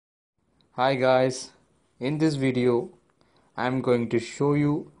Hi guys, in this video I am going to show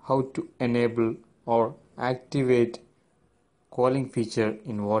you how to enable or activate calling feature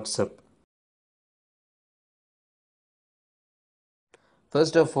in WhatsApp.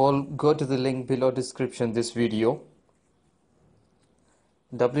 First of all, go to the link below description this video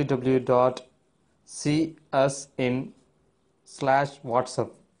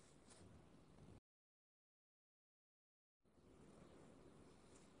www.cusin/WhatsApp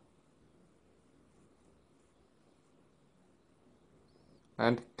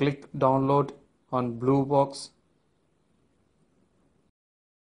and click download on blue box.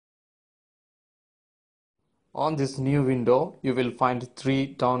 On this new window you will find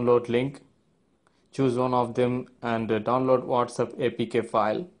 3 download link. Choose one of them and download WhatsApp APK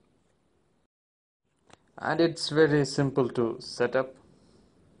file. And it's very simple to set up.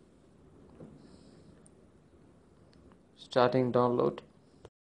 Starting download.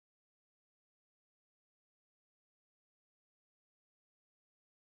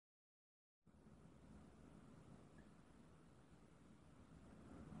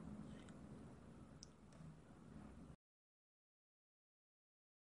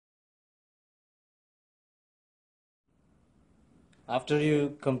 After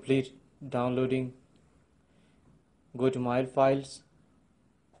you complete downloading, go to My Files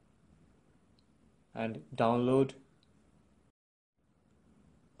and download.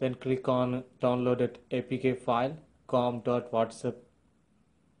 Then click on downloaded APK file com.whatsapp.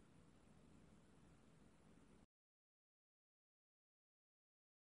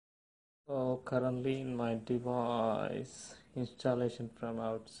 Currently in my device, installation from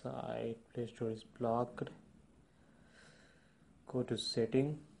outside Play Store is blocked. Go to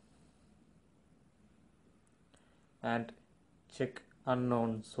setting and check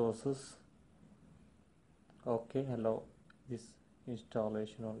unknown sources. Okay, hello, this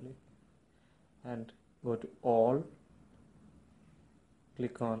installation only, and go to all,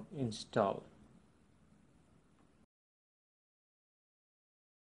 click on install.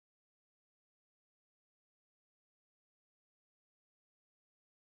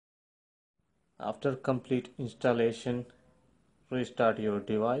 After complete installation, restart your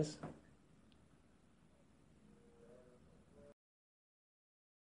device.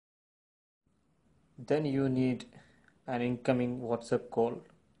 Then you need an incoming WhatsApp call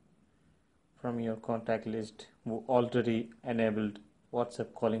from your contact list who already enabled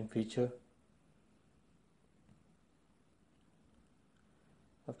WhatsApp calling feature.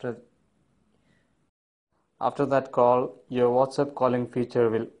 After that call, your WhatsApp calling feature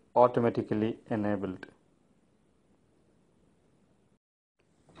will automatically enabled.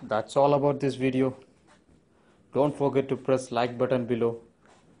 That's all about this video. Don't forget to press like button below,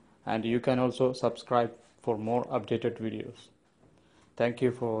 and you can also subscribe for more updated videos. Thank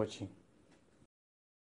you for watching.